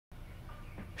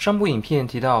上部影片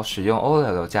提到使用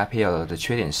OLL 加 PLL 的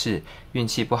缺点是，运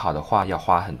气不好的话要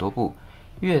花很多步，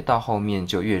越到后面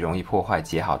就越容易破坏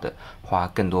解好的，花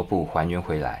更多步还原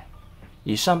回来。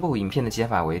以上部影片的解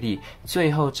法为例，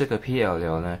最后这个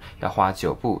PLL 呢要花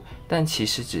9步，但其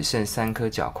实只剩3颗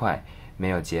角块没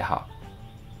有解好。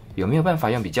有没有办法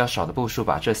用比较少的步数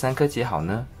把这3颗解好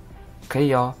呢？可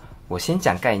以哦，我先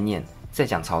讲概念，再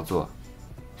讲操作。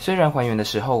虽然还原的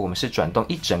时候我们是转动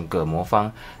一整个魔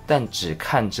方，但只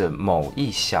看着某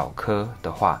一小颗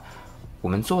的话，我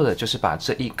们做的就是把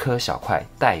这一颗小块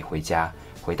带回家，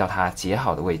回到它解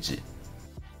好的位置。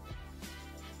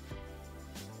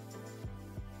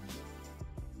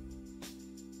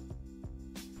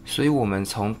所以我们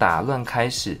从打乱开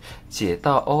始解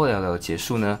到 OLL 结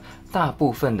束呢，大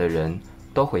部分的人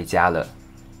都回家了，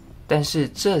但是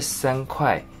这3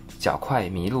块角块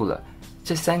迷路了。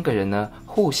这3个人呢，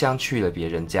互相去了别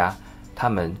人家，他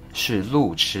们是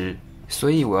路痴，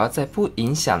所以我要在不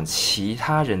影响其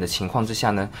他人的情况之下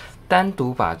呢，单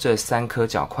独把这3颗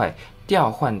角块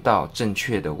调换到正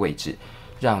确的位置，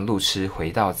让路痴回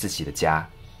到自己的家。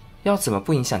要怎么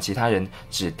不影响其他人，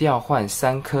只调换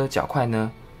3颗角块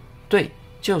呢？对，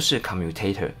就是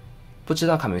commutator。不知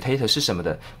道 commutator 是什么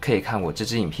的，可以看我这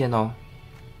支影片哦。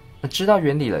那知道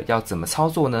原理了，要怎么操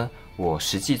作呢？我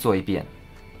实际做一遍。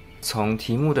从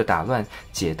题目的打乱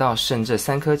解到剩这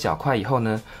3颗角块以后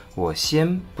呢，我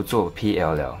先不做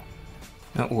PLL，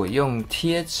 那我用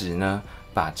贴纸呢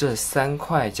把这3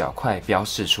块角块标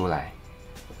示出来。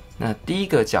那第一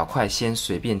个角块先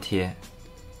随便贴，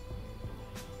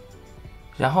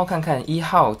然后看看1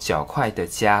号角块的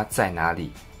家在哪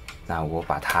里，那我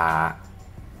把它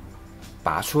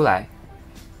拔出来。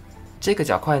这个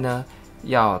角块呢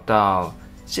要到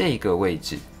这个位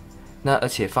置。那而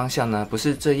且方向呢不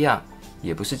是这样，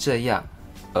也不是这样，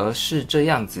而是这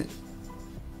样子。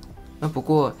那不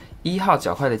过1号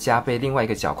角块的家被另外一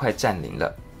个角块占领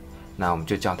了，那我们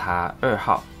就叫它2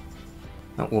号。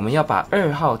那我们要把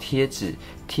2号贴纸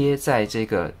贴在这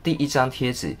个第一张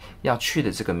贴纸要去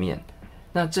的这个面。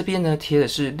那这边呢贴的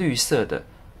是绿色的，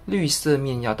绿色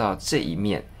面要到这一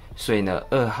面，所以呢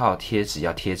2号贴纸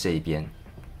要贴这一边。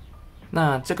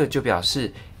那这个就表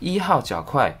示1号角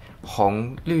块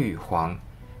红绿黄，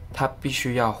它必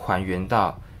须要还原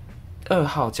到2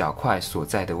号角块所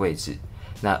在的位置。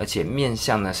那而且面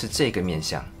向呢是这个面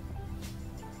向。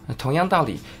同样道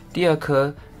理，第2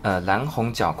颗蓝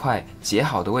红角块解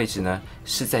好的位置呢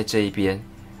是在这一边。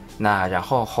那然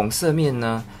后红色面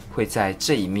呢会在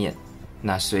这一面。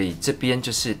那所以这边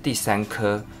就是第3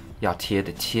颗要贴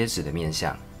的贴纸的面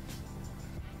向。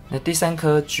那第3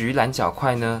颗橘蓝角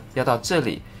块呢要到这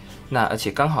里，那而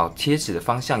且刚好贴纸的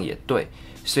方向也对，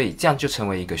所以这样就成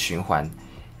为一个循环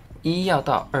，1要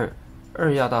到2，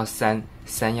 2要到3，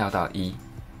 3要到1。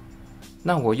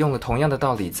那我用了同样的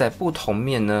道理，在不同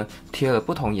面呢贴了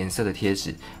不同颜色的贴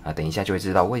纸啊，等一下就会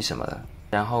知道为什么了。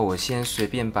然后我先随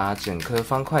便把整颗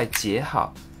方块解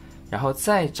好，然后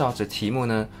再照着题目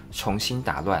呢重新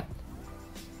打乱。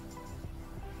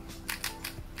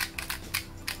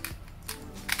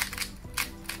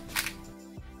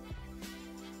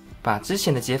把之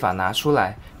前的解法拿出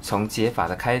来，从解法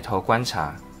的开头观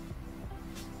察，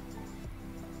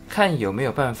看有没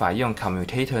有办法用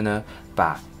commutator 呢，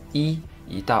把1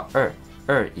移到2，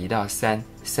 2移到3，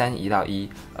 3移到1，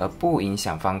而不影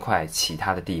响方块其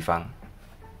他的地方。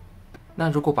那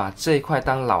如果把这一块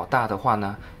当老大的话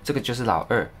呢，这个就是老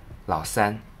2、老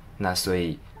3。那所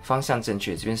以方向正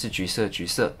确，这边是橘色，橘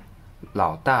色，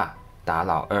老大打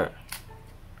老2，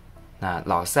那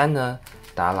老3呢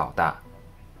打老大。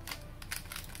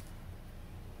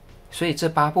所以这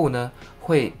8步呢，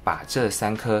会把这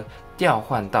3颗调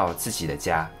换到自己的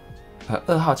家。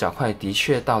2号角块的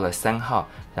确到了3号，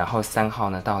然后3号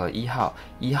呢到了1号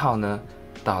，1号呢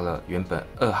到了原本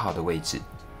2号的位置。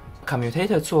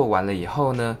commutator 做完了以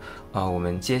后呢，我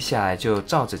们接下来就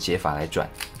照着解法来转。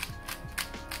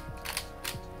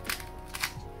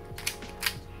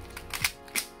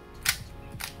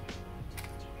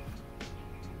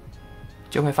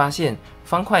就会发现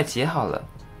方块解好了。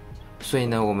所以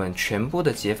呢，我们全部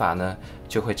的解法呢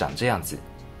就会长这样子。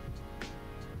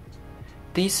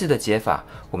第一次的解法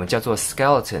我们叫做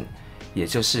skeleton， 也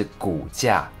就是骨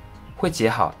架，会解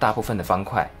好大部分的方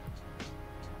块。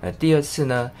第2次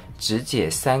呢，只解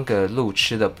3个路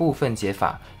痴的部分解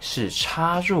法，是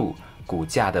插入骨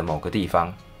架的某个地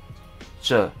方，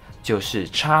这就是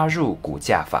插入骨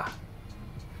架法。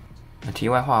题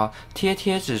外话哦，贴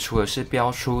贴纸除了是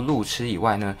标出路痴以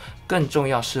外呢，更重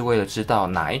要是为了知道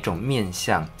哪一种面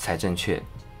向才正确。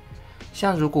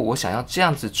像如果我想要这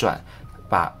样子转，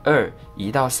把2移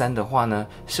到3的话呢，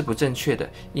是不正确的，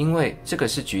因为这个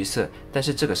是橘色，但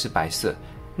是这个是白色。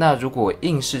那如果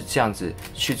硬是这样子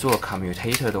去做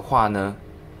commutator 的话呢，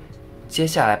接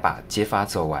下来把解法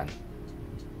走完，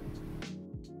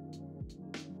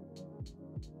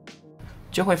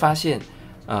就会发现，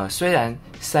虽然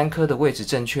3颗的位置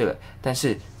正确了，但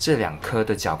是这2颗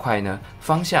的角块呢，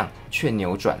方向却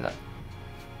扭转了。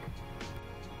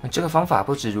这个方法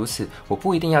不止如此，我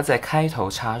不一定要在开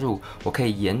头插入，我可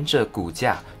以沿着骨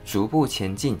架逐步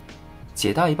前进，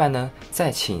解到一半呢，再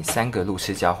请3个路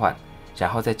痴交换，然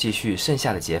后再继续剩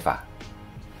下的解法。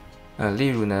例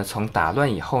如呢，从打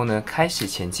乱以后呢，开始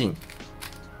前进。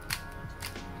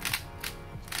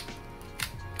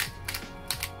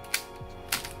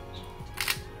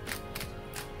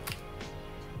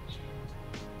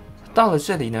到了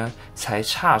这里呢，才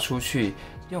岔出去，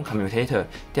用 commutator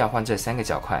调换这3个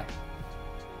角块。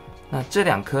那这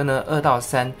2颗呢，2到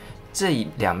3这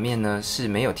两面呢是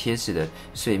没有贴纸的，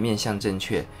所以面向正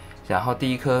确。然后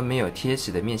第一颗没有贴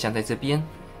纸的面向在这边，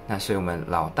那所以我们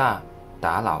老大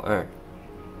打老2，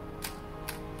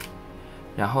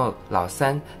然后老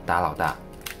3打老大。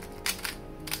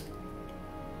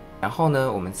然后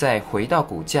呢，我们再回到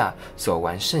骨架，走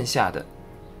完剩下的。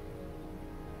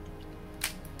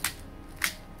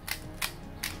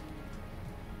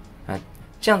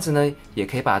这样子呢，也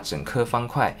可以把整颗方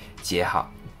块解好。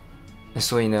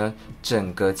所以呢，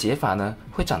整个解法呢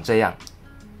会长这样。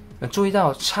注意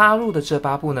到插入的这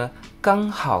8步呢，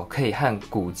刚好可以和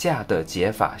骨架的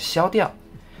解法消掉，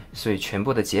所以全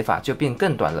部的解法就变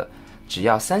更短了，只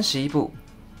要31步。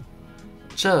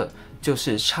这就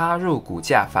是插入骨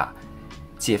架法。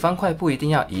解方块不一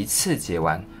定要一次解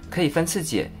完，可以分次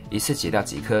解，一次解掉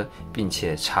几颗，并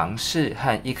且尝试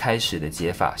和一开始的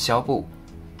解法消步。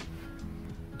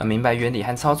明白原理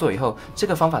和操作以后，这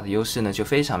个方法的优势呢就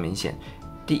非常明显。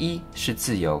第一是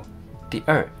自由，第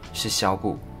2是消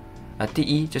步。第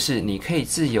一就是你可以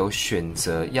自由选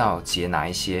择要解哪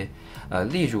一些。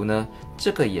例如呢，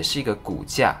这个也是一个骨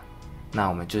架，那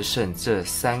我们就剩这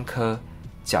3颗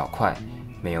角块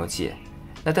没有解。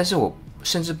那但是我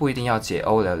甚至不一定要解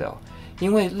OLL，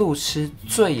 因为路痴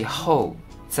最后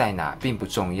在哪并不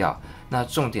重要。那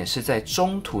重点是在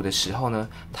中途的时候呢，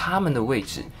它们的位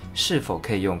置是否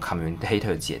可以用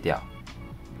commutator 解掉。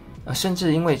甚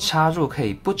至因为插入可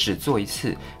以不只做一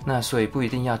次，那所以不一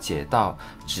定要解到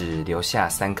只留下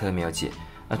3颗没有解。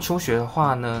初学的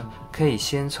话呢，可以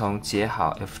先从解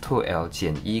好 F2L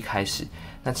减1开始，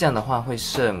那这样的话会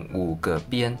剩5个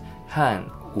边和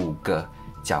5个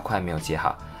角块没有解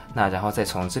好。那然后再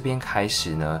从这边开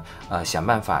始呢，想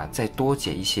办法再多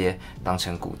解一些当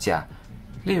成骨架。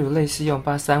例如类似用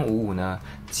8355呢，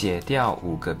解掉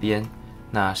5个边，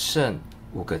那剩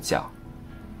5个角。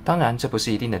当然这不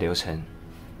是一定的流程。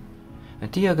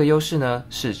第2个优势呢，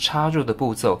是插入的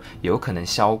步骤有可能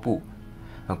消步。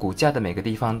骨架的每个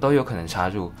地方都有可能插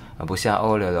入，不像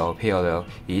OLL PLL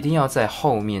一定要在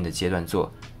后面的阶段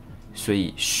做。所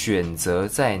以选择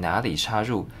在哪里插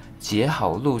入，解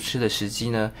好路痴的时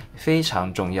机呢非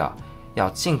常重要，要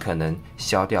尽可能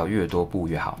消掉越多步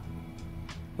越好。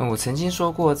我曾经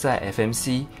说过，在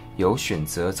FMC 有选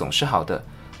择总是好的，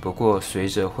不过随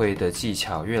着会的技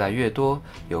巧越来越多，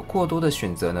有过多的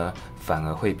选择呢，反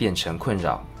而会变成困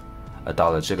扰。而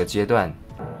到了这个阶段，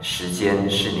时间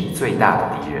是你最大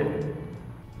的敌人。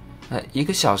1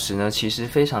个小时呢，其实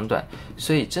非常短，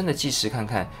所以真的计时看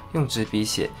看，用纸笔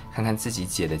写，看看自己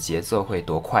解的节奏会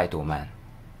多快多慢。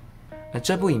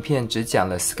这部影片只讲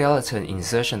了 skeleton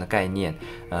insertion 的概念，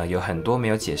有很多没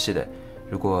有解释的。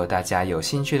如果大家有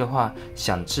兴趣的话，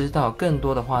想知道更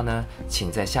多的话呢，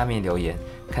请在下面留言，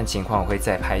看情况我会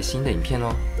再拍新的影片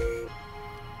哦。